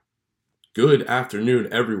Good afternoon,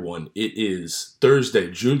 everyone. It is Thursday,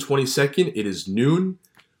 June 22nd. It is noon.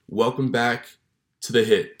 Welcome back to The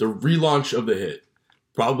Hit, the relaunch of The Hit.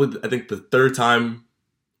 Probably, I think, the third time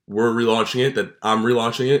we're relaunching it, that I'm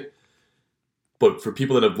relaunching it. But for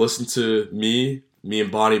people that have listened to me and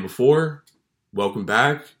Bonnie before, welcome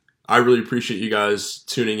back. I really appreciate you guys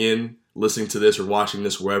tuning in, listening to this, or watching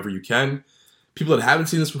this wherever you can. People that haven't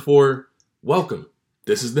seen this before, welcome.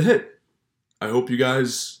 This is The Hit. I hope you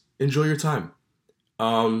guys enjoy your time.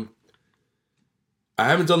 I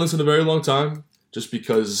haven't done this in a very long time just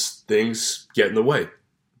because things get in the way.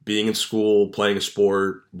 Being in school, playing a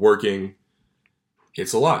sport, working,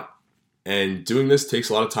 it's a lot. And doing this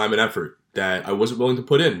takes a lot of time and effort that I wasn't willing to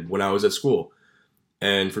put in when I was at school.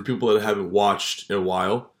 And for people that haven't watched in a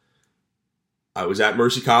while, I was at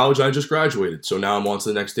Mercy College. I just graduated. So now I'm on to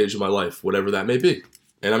the next stage of my life, whatever that may be.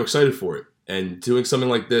 And I'm excited for it. And doing something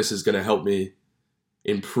like this is going to help me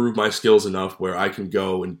improve my skills enough where I can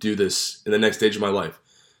go and do this in the next stage of my life.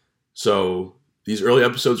 So these early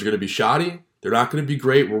episodes are going to be shoddy. They're not going to be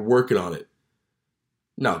great. We're working on it.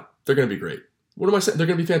 No, they're going to be great. What am I saying? They're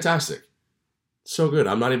going to be fantastic. So good.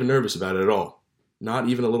 I'm not even nervous about it at all. Not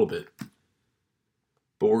even a little bit.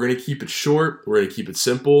 But we're going to keep it short. We're going to keep it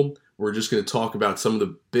simple. We're just going to talk about some of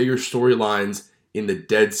the bigger storylines in the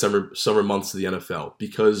dead summer months of the NFL,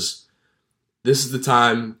 because this is the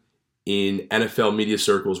time in NFL media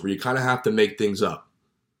circles where you kind of have to make things up.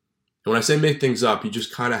 And when I say make things up, you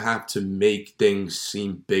just kind of have to make things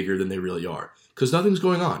seem bigger than they really are, because nothing's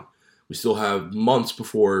going on. We still have months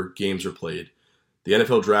before games are played. The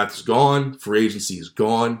NFL draft is gone. Free agency is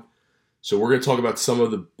gone. So we're going to talk about some of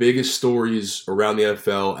the biggest stories around the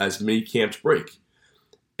NFL as mini camps break.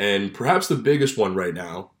 And perhaps the biggest one right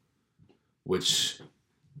now, which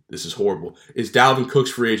this is horrible, is Dalvin Cook's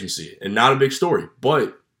free agency. And not a big story,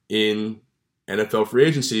 but in NFL free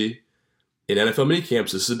agency, in NFL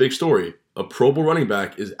minicamps, this is a big story. A Pro Bowl running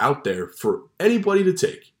back is out there for anybody to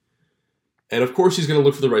take. And of course, he's going to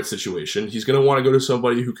look for the right situation. He's going to want to go to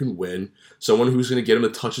somebody who can win, someone who's going to get him the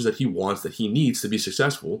touches that he wants, that he needs to be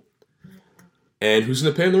successful, and who's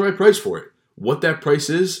going to pay him the right price for it. What that price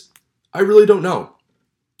is, I really don't know.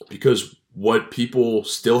 Because what people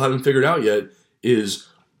still haven't figured out yet is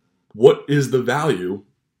what is the value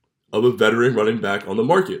of a veteran running back on the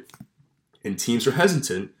market. And teams are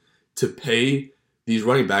hesitant to pay these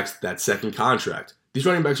running backs that second contract. These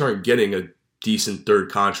running backs aren't getting a decent third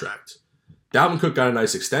contract. Dalvin Cook got a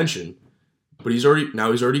nice extension, but he's already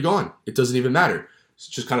gone. It doesn't even matter. It's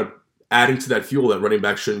just kind of adding to that fuel that running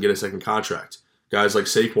backs shouldn't get a second contract. Guys like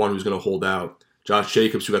Saquon, who's going to hold out. Josh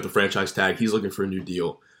Jacobs, who got the franchise tag, he's looking for a new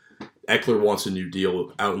deal. Eckler wants a new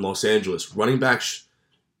deal out in Los Angeles. Running backs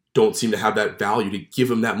don't seem to have that value to give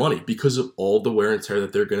them that money because of all the wear and tear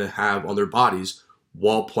that they're going to have on their bodies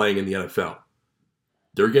while playing in the NFL.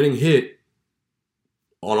 They're getting hit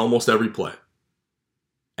on almost every play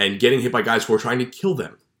and getting hit by guys who are trying to kill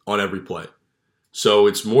them on every play. So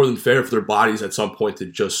it's more than fair for their bodies at some point to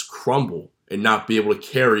just crumble and not be able to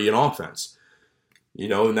carry an offense. You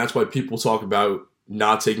know, and that's why people talk about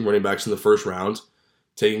not taking running backs in the first round,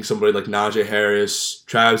 taking somebody like Najee Harris,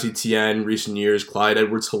 Travis Etienne, recent years, Clyde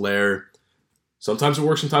Edwards-Helaire. Sometimes it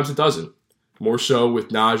works, sometimes it doesn't. More so with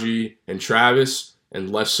Najee and Travis,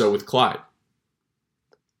 and less so with Clyde.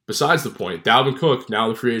 Besides the point, Dalvin Cook, now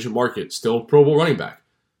in the free agent market, still a Pro Bowl running back.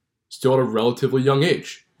 Still at a relatively young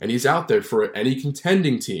age. And he's out there for any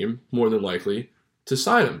contending team, more than likely, to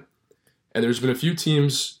sign him. And there's been a few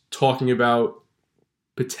teams talking about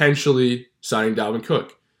potentially signing Dalvin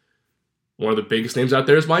Cook. One of the biggest names out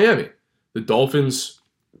there is Miami. The Dolphins,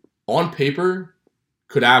 on paper,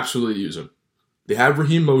 could absolutely use him. They have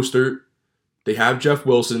Raheem Mostert. They have Jeff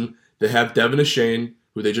Wilson. They have Devin Achane,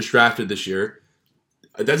 who they just drafted this year.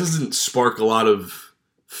 That doesn't spark a lot of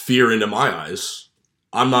fear into my eyes.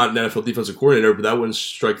 I'm not an NFL defensive coordinator, but that wouldn't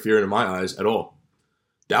strike fear into my eyes at all.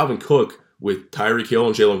 Dalvin Cook with Tyreek Hill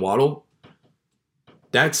and Jalen Waddle,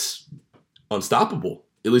 that's unstoppable.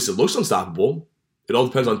 At least it looks unstoppable. It all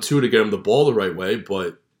depends on Tua to get him the ball the right way,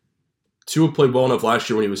 but Tua played well enough last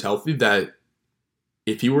year when he was healthy that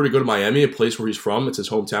if he were to go to Miami, a place where he's from, it's his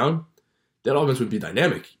hometown, that offense would be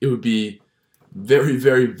dynamic. It would be very,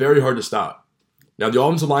 very, very hard to stop. Now, the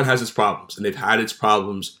offensive line has its problems, and they've had its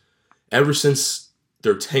problems ever since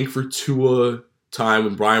their tank for Tua time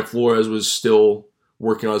when Brian Flores was still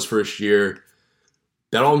working on his first year.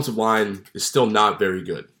 That offensive line is still not very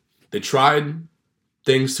good. They tried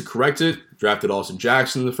things to correct it. Drafted Austin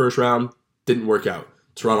Jackson in the first round. Didn't work out.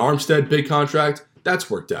 Teron Armstead, big contract. That's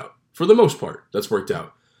worked out. For the most part, that's worked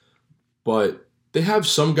out. But they have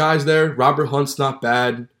some guys there. Robert Hunt's not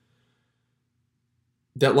bad.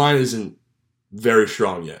 That line isn't very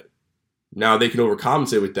strong yet. Now they can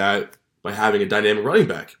overcompensate with that by having a dynamic running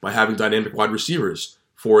back, by having dynamic wide receivers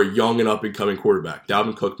for a young and up-and-coming quarterback.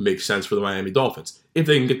 Dalvin Cook makes sense for the Miami Dolphins if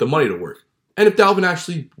they can get the money to work. And if Dalvin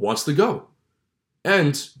actually wants to go.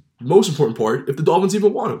 And most important part, if the Dolphins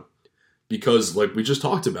even want him. Because like we just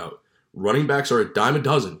talked about, running backs are a dime a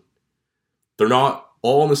dozen. They're not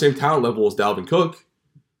all on the same talent level as Dalvin Cook,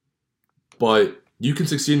 but you can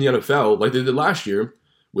succeed in the NFL like they did last year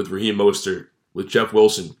with Raheem Mostert, with Jeff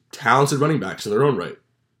Wilson, talented running backs in their own right.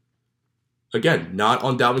 Again, not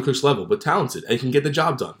on Dalvin Cook's level, but talented and can get the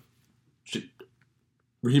job done.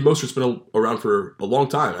 Raheem Mostert's been around for a long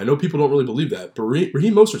time. I know people don't really believe that, but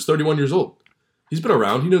Raheem Mostert's 31 years old. He's been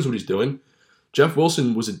around. He knows what he's doing. Jeff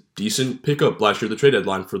Wilson was a decent pickup last year at the trade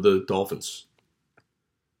deadline for the Dolphins.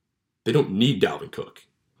 They don't need Dalvin Cook.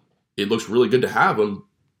 It looks really good to have him.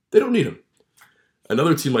 They don't need him.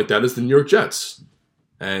 Another team like that is the New York Jets.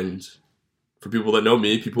 And for people that know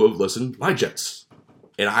me, people who have listened, my Jets.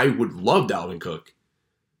 And I would love Dalvin Cook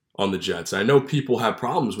on the Jets. I know people have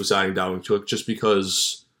problems with signing Dalvin Cook just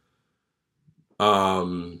because,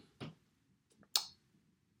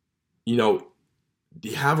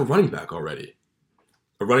 you have a running back already.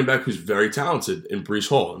 A running back who's very talented in Breece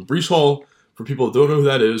Hall. And Breece Hall, for people that don't know who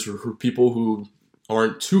that is, or for people who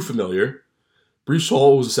aren't too familiar, Breece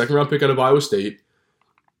Hall was a second-round pick out of Iowa State.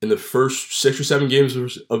 In the first 6 or 7 games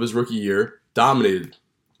of his rookie year, dominated,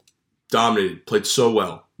 played so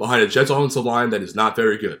well behind a Jets offensive line that is not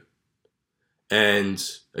very good. And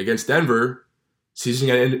against Denver,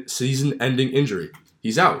 season-ending injury.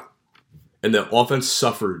 He's out. And the offense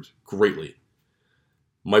suffered greatly.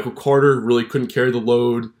 Michael Carter really couldn't carry the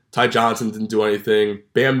load. Ty Johnson didn't do anything.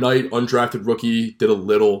 Bam Knight, undrafted rookie, did a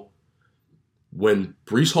little. When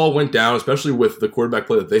Breece Hall went down, especially with the quarterback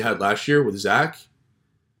play that they had last year with Zach,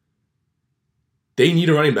 they need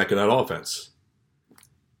a running back in that offense.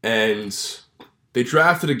 And they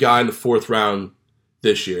drafted a guy in the 4th round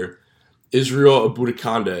this year, Israel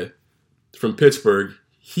Abudakande from Pittsburgh.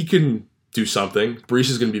 He can do something.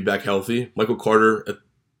 Breece is going to be back healthy. Michael Carter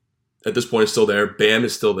at this point is still there. Bam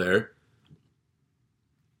is still there.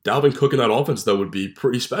 Dalvin Cook in that offense, though, would be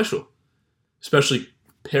pretty special. Especially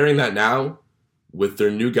pairing that now with their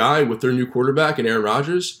new guy, with their new quarterback and Aaron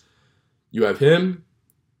Rodgers. You have him,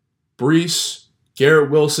 Breece, Garrett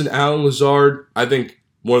Wilson, Allen Lazard. I think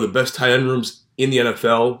one of the best tight end rooms in the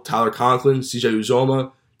NFL. Tyler Conklin, CJ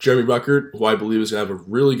Uzoma, Jeremy Ruckert, who I believe is going to have a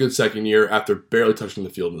really good second year after barely touching the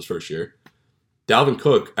field in his first year. Dalvin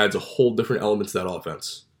Cook adds a whole different element to that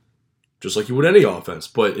offense. Just like he would any offense.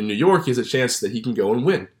 But in New York, he has a chance that he can go and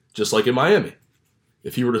win. Just like in Miami.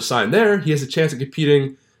 If he were to sign there, he has a chance of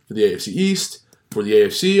competing for the AFC East, for the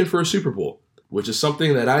AFC, and for a Super Bowl. Which is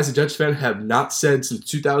something that I, as a Jets fan, have not said since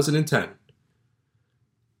 2010.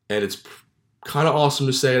 And it's kind of awesome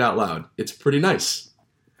to say it out loud. It's pretty nice.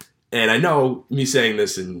 And I know me saying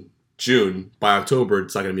this in June, by October,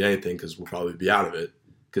 it's not going to be anything because we'll probably be out of it.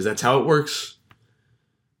 Because that's how it works.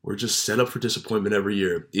 We're just set up for disappointment every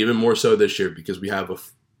year. Even more so this year because we have a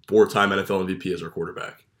 4-time NFL MVP as our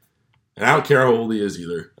quarterback. And I don't care how old he is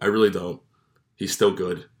either. I really don't. He's still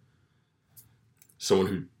good. Someone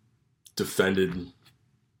who defended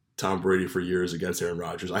Tom Brady for years against Aaron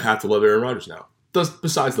Rodgers. I have to love Aaron Rodgers now.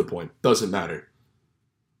 Besides the point. Doesn't matter.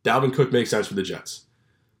 Dalvin Cook makes sense for the Jets.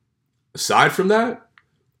 Aside from that,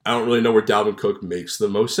 I don't really know where Dalvin Cook makes the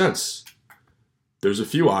most sense. There's a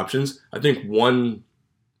few options. I think one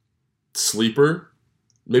sleeper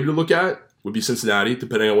maybe to look at would be Cincinnati,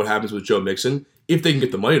 depending on what happens with Joe Mixon, if they can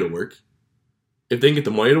get the money to work. If they can get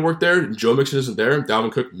the money to work there, and Joe Mixon isn't there,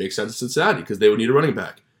 Dalvin Cook makes sense in Cincinnati because they would need a running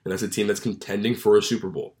back. And that's a team that's contending for a Super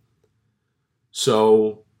Bowl.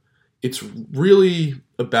 So it's really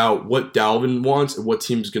about what Dalvin wants and what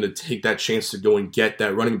team's going to take that chance to go and get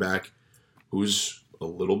that running back who's a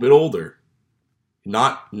little bit older.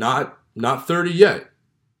 Not 30 yet.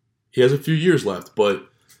 He has a few years left, but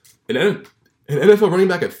an NFL running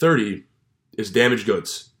back at 30 is damaged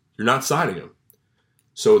goods. You're not signing him.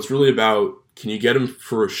 So it's really about, can you get him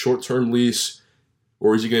for a short-term lease,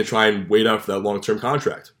 or is he going to try and wait out for that long-term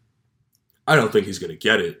contract? I don't think he's going to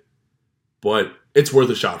get it, but it's worth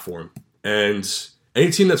a shot for him. And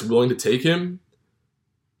any team that's willing to take him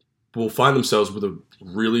will find themselves with a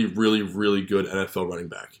really, really, really good NFL running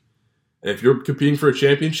back. And if you're competing for a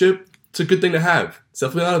championship, it's a good thing to have. It's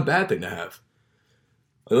definitely not a bad thing to have.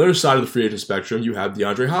 On the other side of the free agent spectrum, you have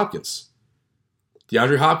DeAndre Hopkins.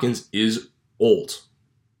 DeAndre Hopkins is old.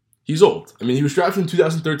 He's old. I mean, he was drafted in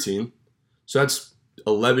 2013, so that's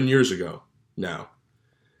 11 years ago now.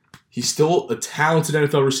 He's still a talented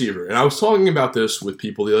NFL receiver. And I was talking about this with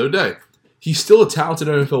people the other day. He's still a talented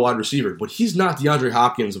NFL wide receiver, but he's not DeAndre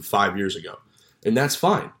Hopkins of 5 years ago. And that's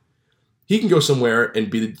fine. He can go somewhere and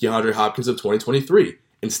be the DeAndre Hopkins of 2023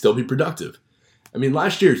 and still be productive. I mean,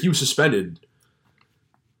 last year he was suspended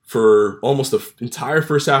for almost the entire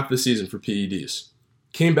first half of the season for PEDs.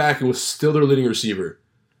 Came back and was still their leading receiver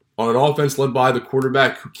on an offense led by the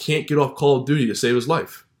quarterback who can't get off Call of Duty to save his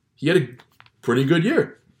life. He had a pretty good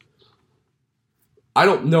year. I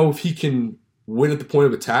don't know if he can win at the point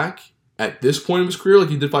of attack at this point of his career like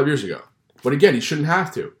he did 5 years ago. But again, he shouldn't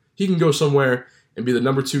have to. He can go somewhere and be the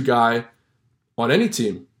number 2 guy on any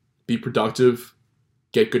team. Be productive,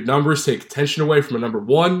 get good numbers, take attention away from a number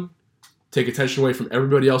 1, take attention away from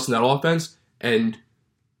everybody else in that offense, and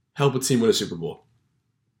help a team win a Super Bowl.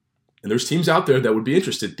 And there's teams out there that would be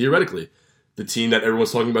interested, theoretically. The team that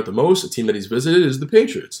everyone's talking about the most, the team that he's visited, is the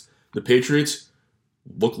Patriots. The Patriots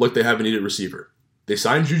look like they have a needed receiver. They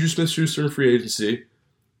signed Juju Smith-Schuster in free agency,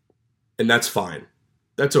 and that's fine.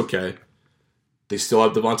 That's okay. They still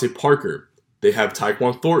have Devontae Parker. They have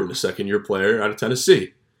Tyquan Thornton, a second-year player out of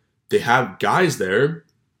Tennessee. They have guys there.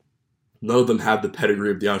 None of them have the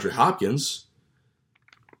pedigree of DeAndre Hopkins.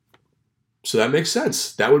 So that makes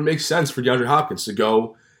sense. That would make sense for DeAndre Hopkins to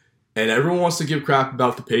go. And everyone wants to give crap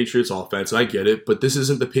about the Patriots offense, and I get it, but this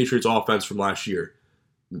isn't the Patriots offense from last year.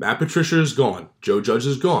 Matt Patricia is gone. Joe Judge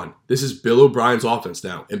is gone. This is Bill O'Brien's offense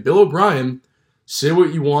now. And Bill O'Brien, say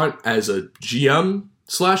what you want as a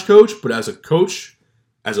GM/coach, but as a coach,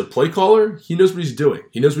 as a play caller, he knows what he's doing.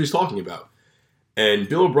 He knows what he's talking about. And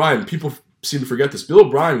Bill O'Brien, people seem to forget this. Bill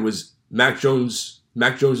O'Brien was Mac Jones'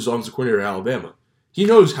 offensive coordinator at Alabama. He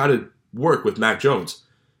knows how to work with Mac Jones.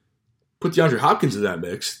 Put DeAndre Hopkins in that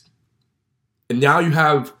mix, and now you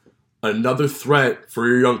have another threat for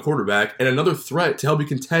your young quarterback and another threat to help you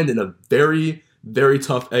contend in a very, very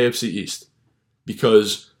tough AFC East.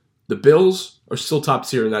 Because the Bills are still top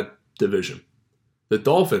tier in that division. The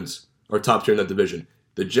Dolphins are top tier in that division.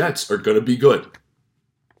 The Jets are going to be good.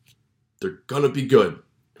 They're going to be good.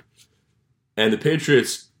 And the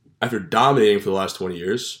Patriots, after dominating for the last 20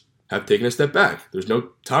 years, have taken a step back.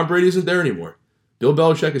 Tom Brady isn't there anymore. Bill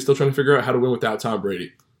Belichick is still trying to figure out how to win without Tom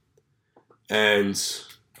Brady. And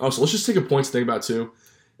also, let's just take a point to think about, too.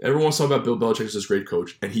 Everyone talks about Bill Belichick as this great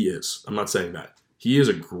coach, and he is. I'm not saying that. He is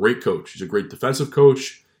a great coach. He's a great defensive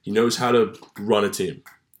coach. He knows how to run a team.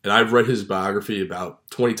 And I've read his biography about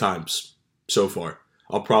 20 times so far.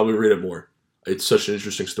 I'll probably read it more. It's such an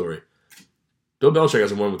interesting story. Bill Belichick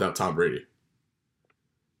hasn't won without Tom Brady.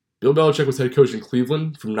 Bill Belichick was head coach in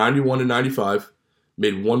Cleveland from 91 to 95,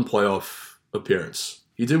 made one playoff appearance.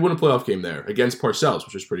 He did win a playoff game there against Parcells,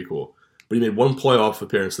 which is pretty cool. But he made one playoff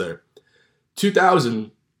appearance there.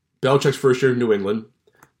 2000, Belichick's first year in New England.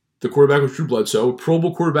 The quarterback was Drew Bledsoe, a Pro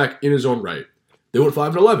Bowl quarterback in his own right. They went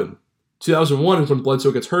 5-11. 2001 is when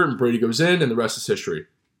Bledsoe gets hurt and Brady goes in, and the rest is history.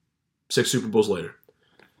 6 Super Bowls later.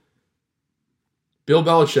 Bill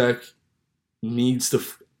Belichick needs to...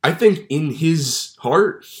 I think in his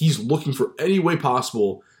heart, he's looking for any way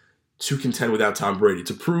possible to contend without Tom Brady,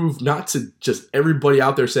 to prove not to just everybody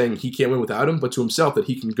out there saying he can't win without him, but to himself that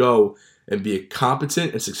he can go and be a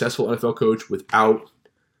competent and successful NFL coach without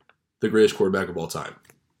the greatest quarterback of all time.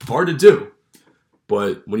 Hard to do,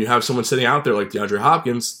 but when you have someone sitting out there like DeAndre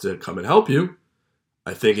Hopkins to come and help you,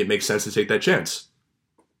 I think it makes sense to take that chance.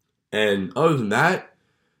 And other than that,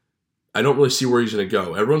 I don't really see where he's going to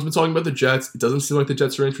go. Everyone's been talking about the Jets. It doesn't seem like the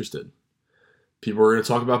Jets are interested. People are going to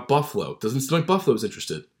talk about Buffalo. It doesn't seem like Buffalo's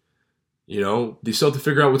interested. You know, they still have to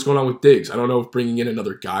figure out what's going on with Diggs. I don't know if bringing in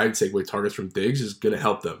another guy to take away targets from Diggs is going to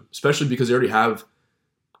help them, especially because they already have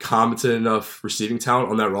competent enough receiving talent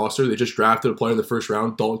on that roster. They just drafted a player in the first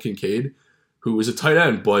round, Dalton Kincaid, who is a tight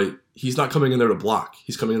end, but he's not coming in there to block.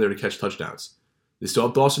 He's coming in there to catch touchdowns. They still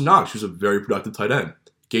have Dawson Knox, who's a very productive tight end.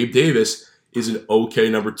 Gabe Davis is an okay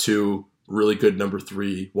number 2, really good number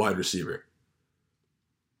 3 wide receiver.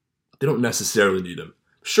 They don't necessarily need him.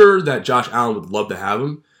 Sure that Josh Allen would love to have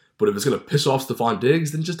him, but if it's going to piss off Stephon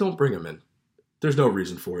Diggs, then just don't bring him in. There's no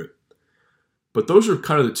reason for it. But those are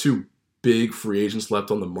kind of the 2 big free agents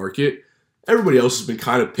left on the market. Everybody else has been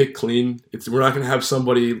kind of picked clean. We're not going to have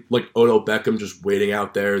somebody like Odell Beckham just waiting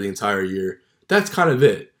out there the entire year. That's kind of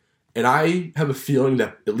it. And I have a feeling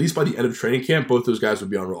that at least by the end of training camp, both those guys would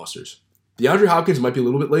be on rosters. DeAndre Hopkins might be a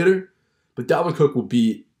little bit later, but Dalvin Cook will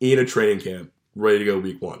be in a training camp ready to go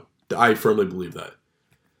week 1. I firmly believe that.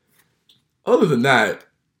 Other than that,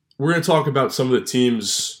 we're going to talk about some of the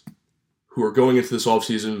teams who are going into this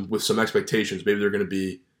offseason with some expectations. Maybe they're going to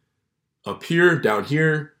be up here, down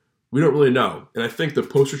here. We don't really know. And I think the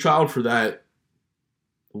poster child for that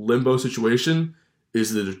limbo situation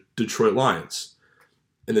is the Detroit Lions.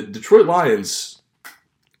 And the Detroit Lions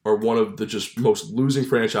are one of the just most losing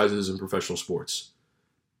franchises in professional sports.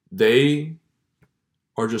 They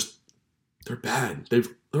are just, they're bad.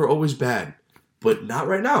 They're always bad, but not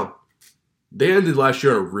right now. They ended last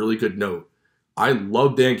year on a really good note. I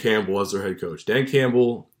love Dan Campbell as their head coach. Dan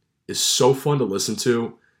Campbell is so fun to listen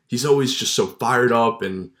to. He's always just so fired up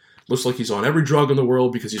and looks like he's on every drug in the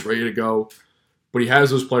world because he's ready to go. But he has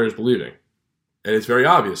those players believing. And it's very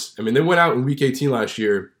obvious. I mean, they went out in Week 18 last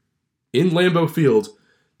year in Lambeau Field.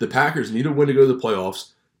 The Packers needed a win to go to the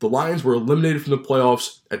playoffs. The Lions were eliminated from the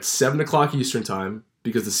playoffs at 7 o'clock Eastern time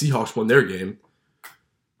because the Seahawks won their game.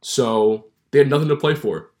 So they had nothing to play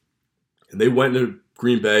for. And they went into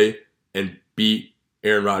Green Bay and beat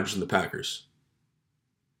Aaron Rodgers and the Packers.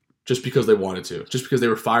 Just because they wanted to. Just because they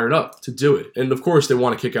were fired up to do it. And of course, they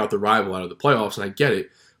want to kick out the rival out of the playoffs, and I get it.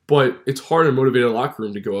 But it's hard to motivate a locker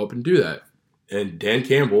room to go up and do that. And Dan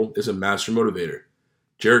Campbell is a master motivator.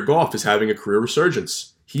 Jared Goff is having a career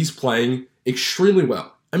resurgence. He's playing extremely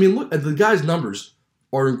well. I mean, look, the guy's numbers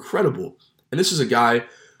are incredible. And this is a guy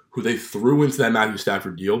who they threw into that Matthew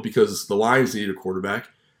Stafford deal because the Lions needed a quarterback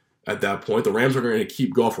at that point. The Rams are going to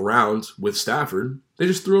keep Goff around with Stafford. They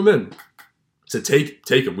just threw him in. Said,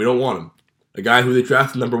 take him. We don't want him. A guy who they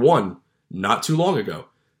drafted number 1 not too long ago.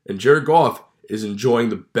 And Jared Goff is enjoying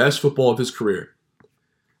the best football of his career.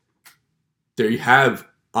 There you have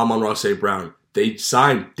Amon-Ra St. Brown. They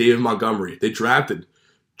signed David Montgomery. They drafted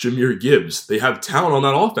Jahmyr Gibbs. They have talent on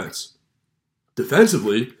that offense.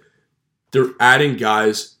 Defensively, they're adding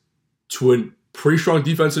guys to a pretty strong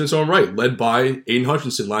defense in its own right, led by Aiden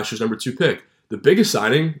Hutchinson, last year's number 2 pick. The biggest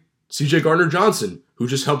signing, C.J. Gardner-Johnson, who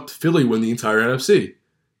just helped Philly win the entire NFC.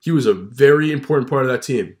 He was a very important part of that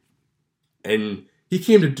team. And he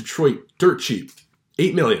came to Detroit dirt cheap.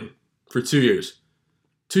 $8 million for 2 years.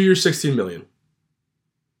 2 years, $16 million.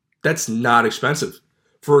 That's not expensive.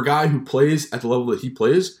 For a guy who plays at the level that he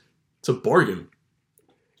plays, it's a bargain.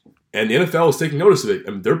 And the NFL is taking notice of it.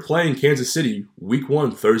 I mean, they're playing Kansas City Week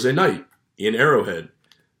 1 Thursday night in Arrowhead.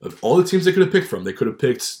 Of all the teams they could have picked from, they could have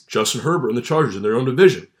picked Justin Herbert and the Chargers in their own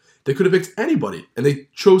division. They could have picked anybody, and they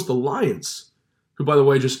chose the Lions, who, by the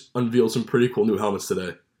way, just unveiled some pretty cool new helmets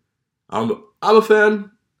today. I'm a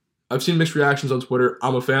fan. I've seen mixed reactions on Twitter.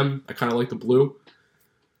 I'm a fan. I kind of like the blue.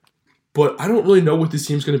 But I don't really know what this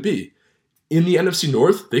team's going to be. In the NFC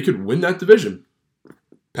North, they could win that division.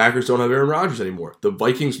 Packers don't have Aaron Rodgers anymore. The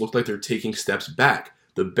Vikings look like they're taking steps back.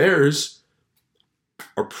 The Bears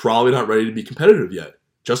are probably not ready to be competitive yet.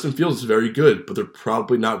 Justin Fields is very good, but they're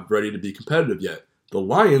probably not ready to be competitive yet. The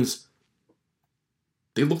Lions,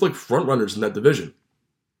 they look like frontrunners in that division.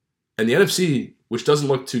 And the NFC, which doesn't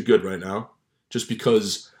look too good right now, just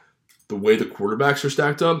because the way the quarterbacks are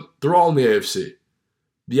stacked up, they're all in the AFC.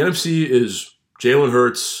 The NFC is Jalen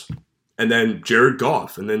Hurts, and then Jared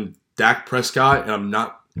Goff, and then Dak Prescott, and I'm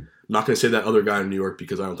not going to say that other guy in New York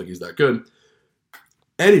because I don't think he's that good.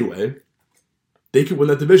 Anyway, they could win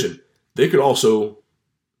that division. They could also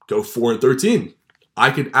go 4-13.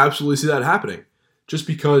 I could absolutely see that happening just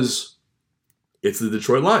because it's the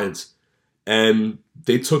Detroit Lions. And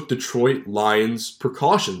they took Detroit Lions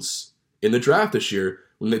precautions in the draft this year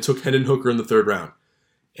when they took Hendon Hooker in the 3rd round.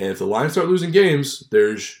 And if the Lions start losing games,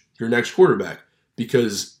 there's your next quarterback.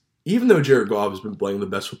 Because even though Jared Goff has been playing the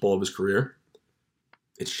best football of his career,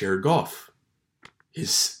 it's Jared Goff.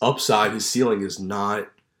 His upside, his ceiling is not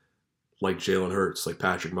like Jalen Hurts, like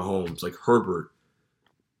Patrick Mahomes, like Herbert.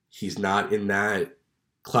 He's not in that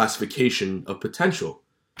classification of potential.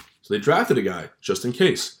 So they drafted a guy just in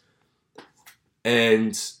case.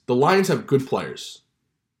 And the Lions have good players.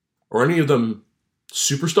 Are any of them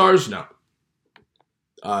superstars? No.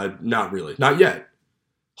 Not really. Not yet.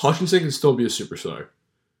 Hutchinson can still be a superstar.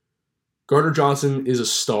 Gardner-Johnson is a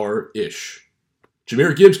star-ish.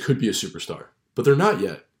 Jahmyr Gibbs could be a superstar, but they're not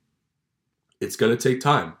yet. It's going to take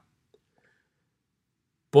time.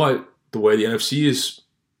 But the way the NFC is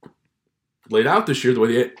laid out this year, the way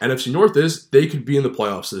the NFC North is, they could be in the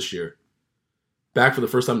playoffs this year. Back for the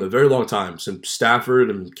first time in a very long time since Stafford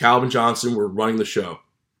and Calvin Johnson were running the show.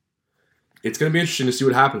 It's going to be interesting to see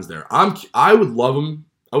what happens there. I would love them.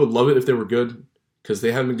 I would love it if they were good because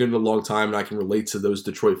they haven't been good in a long time, and I can relate to those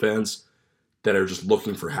Detroit fans that are just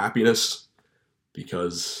looking for happiness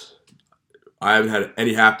because I haven't had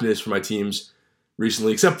any happiness for my teams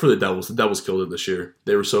recently, except for the Devils. The Devils killed it this year.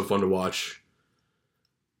 They were so fun to watch.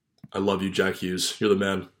 I love you, Jack Hughes. You're the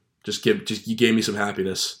man. You gave me some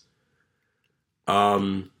happiness.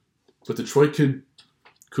 But Detroit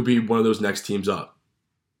could be one of those next teams up.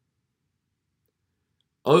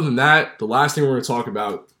 Other than that, the last thing we're going to talk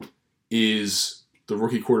about is the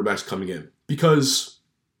rookie quarterbacks coming in. Because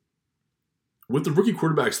with the rookie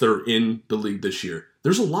quarterbacks that are in the league this year,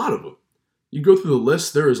 there's a lot of them. You go through the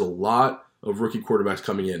list, there is a lot of rookie quarterbacks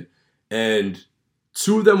coming in. And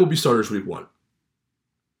 2 of them will be starters week 1.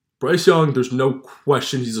 Bryce Young, there's no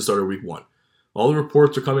question he's a starter week 1. All the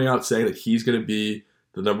reports are coming out saying that he's going to be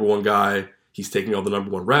the number 1 guy. He's taking all the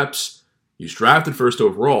number 1 reps. He's drafted first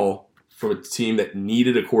overall from a team that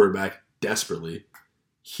needed a quarterback desperately.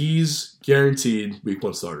 He's guaranteed week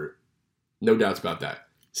 1 starter. No doubts about that.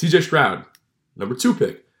 CJ Stroud, number 2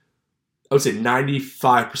 pick. I would say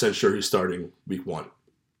 95% sure he's starting week 1.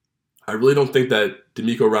 I really don't think that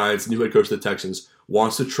DeMeco Ryans, the new head coach of the Texans,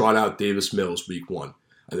 wants to trot out Davis Mills week 1.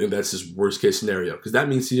 I think that's his worst case scenario because that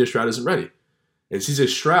means CJ Stroud isn't ready. And CJ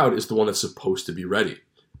Stroud is the one that's supposed to be ready.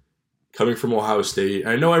 Coming from Ohio State,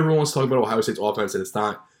 I know everyone wants to talk about Ohio State's offense and it's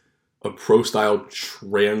not a pro-style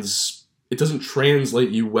it doesn't translate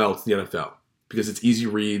you well to the NFL because it's easy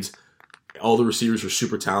reads. All the receivers are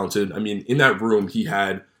super talented. I mean, in that room, he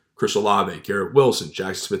had Chris Olave, Garrett Wilson,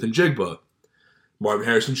 Jackson Smith and Jigba, Marvin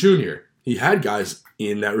Harrison Jr. He had guys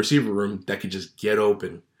in that receiver room that could just get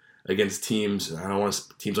open against teams. And I don't want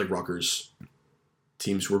to teams like Rutgers,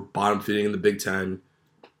 teams who are bottom feeding in the Big Ten.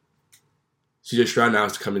 CJ Stroud now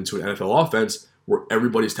has to come into an NFL offense where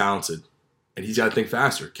everybody's talented, and he's got to think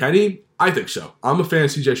faster. Can he? I think so. I'm a fan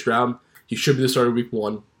of CJ Stroud. He should be the starter week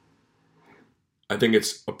 1. I think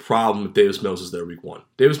it's a problem if Davis Mills is there week 1.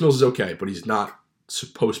 Davis Mills is okay, but he's not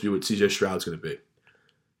supposed to be what CJ Stroud's going to be.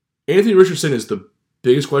 Anthony Richardson is the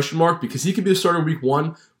biggest question mark because he could be the starter week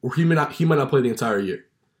 1, or he might not play the entire year.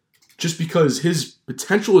 Just because his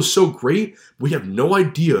potential is so great, we have no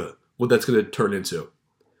idea what that's going to turn into.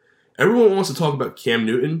 Everyone wants to talk about Cam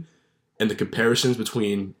Newton and the comparisons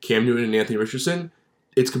between Cam Newton and Anthony Richardson.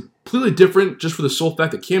 It's completely different just for the sole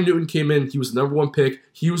fact that Cam Newton came in, he was the number 1 pick,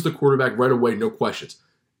 he was the quarterback right away, no questions.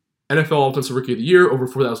 NFL Offensive Rookie of the Year, over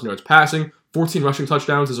 4,000 yards passing, 14 rushing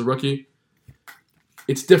touchdowns as a rookie.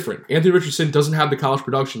 It's different. Anthony Richardson doesn't have the college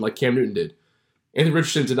production like Cam Newton did. Anthony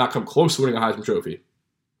Richardson did not come close to winning a Heisman Trophy.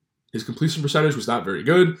 His completion percentage was not very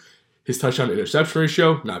good. His touchdown to interception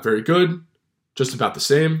ratio, not very good. Just about the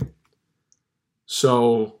same.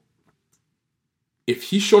 So, if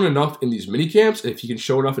he's shown enough in these mini camps, and if he can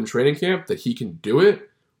show enough in training camp that he can do it,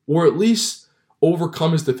 or at least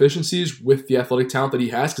overcome his deficiencies with the athletic talent that he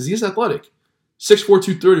has, because he is athletic. 6'4",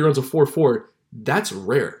 230, runs a 4.4. That's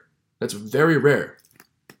rare. That's very rare.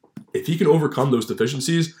 If he can overcome those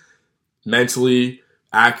deficiencies, mentally,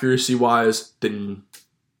 accuracy-wise, then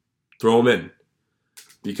throw him in.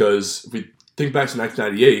 Because if we think back to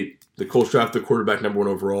 1998, the Colts drafted the quarterback number 1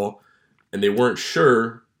 overall, and they weren't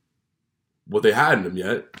sure what they had in him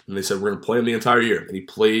yet. And they said, we're going to play him the entire year. And he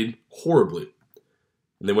played horribly.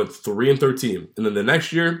 And they went 3-13. And then the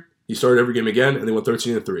next year, he started every game again, and they went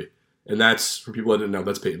 13-3. And that's, for people that didn't know,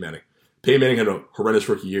 that's Peyton Manning. Peyton Manning had a horrendous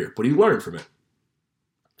rookie year, but he learned from it.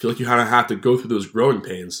 I feel like you kind of have to go through those growing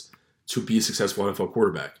pains to be a successful NFL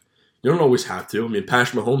quarterback. You don't always have to. I mean,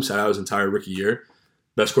 Patrick Mahomes sat out his entire rookie year.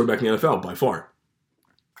 Best quarterback in the NFL, by far.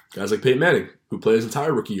 Guys like Peyton Manning, who played his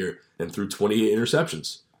entire rookie year and threw 28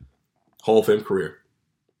 interceptions. Hall of Fame career.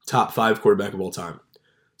 Top 5 quarterback of all time.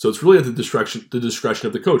 So it's really at the discretion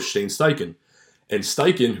of the coach, Shane Steichen. And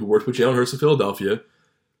Steichen, who worked with Jalen Hurts in Philadelphia,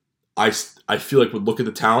 I feel like would look at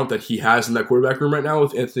the talent that he has in that quarterback room right now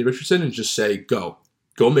with Anthony Richardson and just say, go.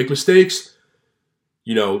 Go make mistakes.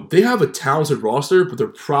 You know, they have a talented roster, but they're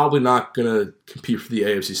probably not going to compete for the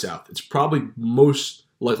AFC South. It's probably most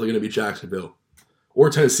likely going to be Jacksonville or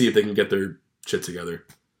Tennessee if they can get their shit together.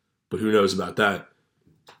 But who knows about that?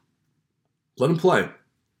 Let them play.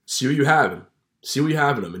 See what you have. See what you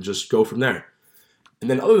have in them and just go from there. And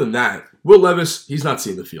then other than that, Will Levis, he's not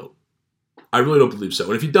seeing the field. I really don't believe so.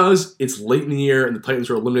 And if he does, it's late in the year and the Titans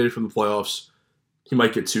are eliminated from the playoffs. He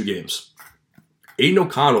might get 2 games. Aiden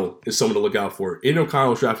O'Connell is someone to look out for. Aiden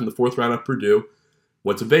O'Connell was drafted in the 4th round at Purdue,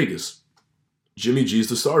 went to Vegas. Jimmy G's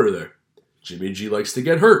the starter there. Jimmy G likes to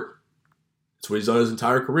get hurt. That's what he's done his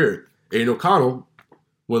entire career. Aiden O'Connell,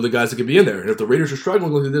 one of the guys that could be in there. And if the Raiders are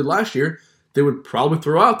struggling like they did last year, they would probably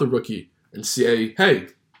throw out the rookie and say, hey,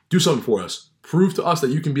 do something for us. Prove to us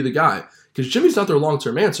that you can be the guy. Because Jimmy's not their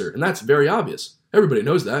long-term answer, and that's very obvious. Everybody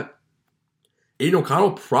knows that. Aiden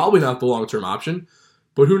O'Connell, probably not the long-term option,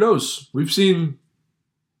 but who knows? We've seen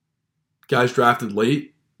guys drafted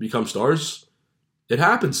late become stars. It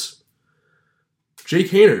happens. Jake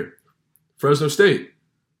Haener, Fresno State.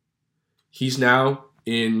 He's now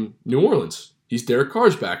in New Orleans. He's Derek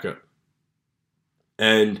Carr's backup.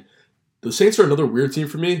 And the Saints are another weird team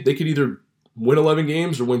for me. They could either win 11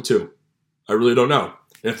 games or win 2. I really don't know.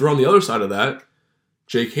 And if they're on the other side of that,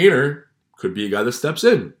 Jake Haener could be a guy that steps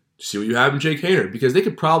in. See what you have in Jake Haener. Because they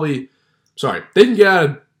could probably They can get out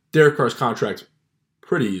of Derek Carr's contract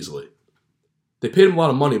pretty easily. They paid him a lot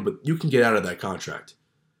of money, but you can get out of that contract.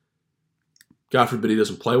 God forbid he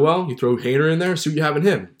doesn't play well. You throw Hader in there, see what you have in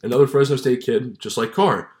him. Another Fresno State kid, just like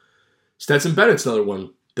Carr. Stetson Bennett's another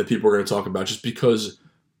one that people are going to talk about just because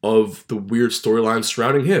of the weird storylines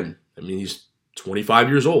surrounding him. I mean, he's 25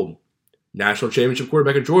 years old. National championship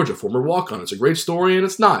quarterback at Georgia, former walk-on. It's a great story, and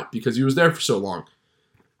it's not because he was there for so long.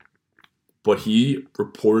 But he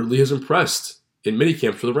reportedly has impressed in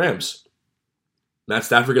minicamp for the Rams. Matt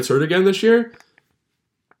Stafford gets hurt again this year.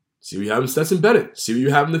 See what you have in Stetson Bennett. See what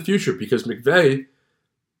you have in the future because McVay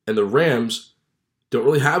and the Rams don't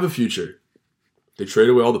really have a future. They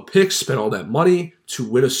traded away all the picks, spent all that money to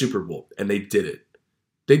win a Super Bowl, and they did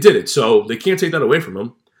it. So they can't take that away from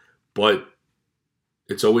them, but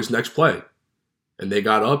it's always next play. And they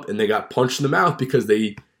got up and they got punched in the mouth because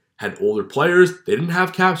they had older players, they didn't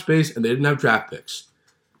have cap space, and they didn't have draft picks.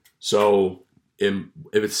 So if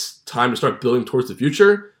it's time to start building towards the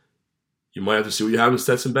future, you might have to see what you have in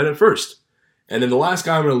Stetson Bennett first. And then the last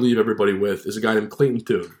guy I'm going to leave everybody with is a guy named Clayton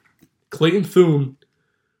Thune. Clayton Thune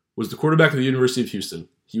was the quarterback of the University of Houston.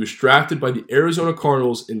 He was drafted by the Arizona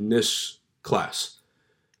Cardinals in this class.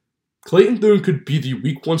 Clayton Thune could be the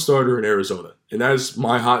week 1 starter in Arizona. And that is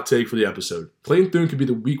my hot take for the episode. Clayton Thune could be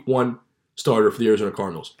the week 1 starter for the Arizona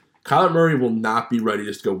Cardinals. Kyler Murray will not be ready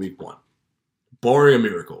to go week 1, barring a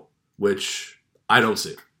miracle, which I don't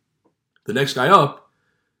see. The next guy up,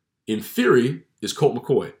 in theory, is Colt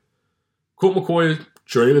McCoy. Colt McCoy,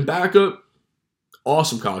 journeyman backup,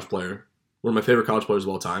 awesome college player. One of my favorite college players of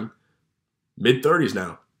all time. Mid-30s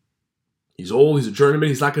now. He's old, he's a journeyman,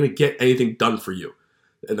 he's not going to get anything done for you.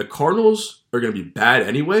 And the Cardinals are going to be bad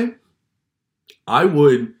anyway. I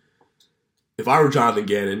would, if I were Jonathan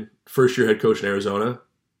Gannon, first-year head coach in Arizona,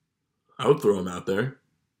 I would throw him out there.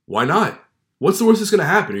 Why not? What's the worst that's going to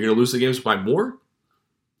happen? You're going to lose the games by more?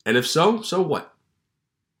 And if so, so what?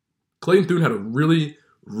 Clayton Thune had a really,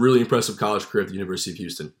 really impressive college career at the University of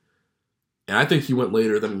Houston. And I think he went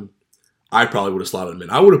later than I probably would have slotted him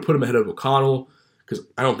in. I would have put him ahead of O'Connell because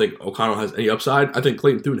I don't think O'Connell has any upside. I think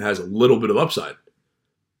Clayton Thune has a little bit of upside.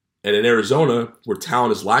 And in Arizona, where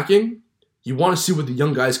talent is lacking, you want to see what the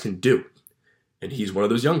young guys can do. And he's one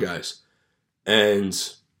of those young guys. And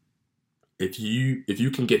if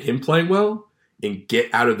you can get him playing well and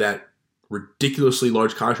get out of that ridiculously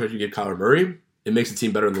large contract you get Kyler Murray, it makes the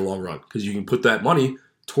team better in the long run because you can put that money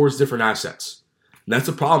towards different assets. And that's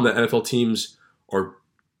the problem that NFL teams are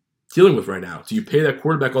dealing with right now. Do you pay that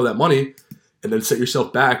quarterback all that money and then set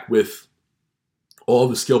yourself back with all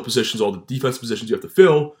the skill positions, all the defense positions you have to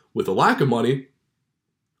fill with a lack of money?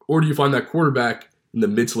 Or do you find that quarterback in the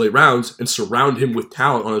mid to late rounds and surround him with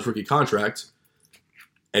talent on his rookie contract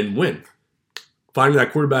and win? Finding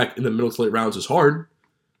that quarterback in the middle to late rounds is hard,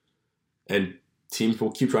 and teams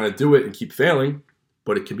will keep trying to do it and keep failing,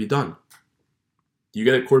 but it can be done. You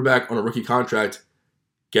get a quarterback on a rookie contract,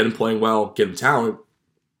 get him playing well, get him talent,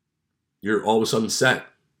 you're all of a sudden set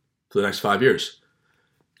for the next 5 years.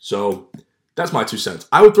 So that's my 2 cents.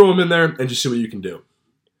 I would throw him in there and just see what you can do.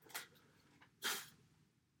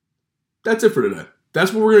 That's it for today.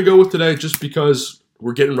 That's what we're going to go with today just because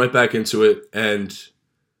we're getting right back into it and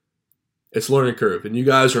it's a learning curve. And you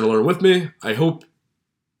guys are going to learn with me. I hope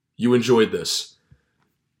you enjoyed this.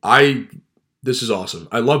 This is awesome.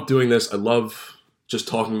 I love doing this. I love just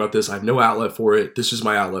talking about this. I have no outlet for it. This is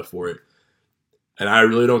my outlet for it. And I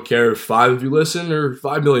really don't care if 5 of you listen or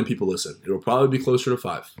 5 million people listen. It will probably be closer to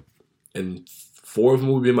 5. And 4 of them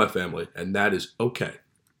will be in my family. And that is okay.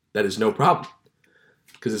 That is no problem.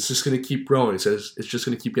 Because it's just going to keep growing. It's just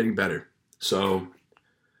going to keep getting better. So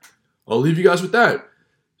I'll leave you guys with that.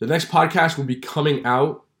 The next podcast will be coming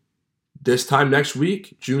out this time next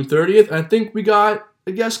week, June 30th. And I think we got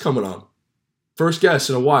a guest coming on. First guest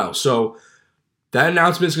in a while. So that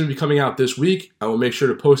announcement is going to be coming out this week. I will make sure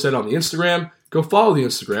to post that on the Instagram. Go follow the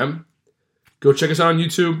Instagram. Go check us out on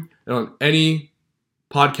YouTube and on any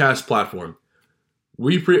podcast platform.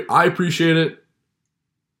 I appreciate it.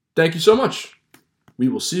 Thank you so much. We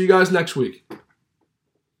will see you guys next week.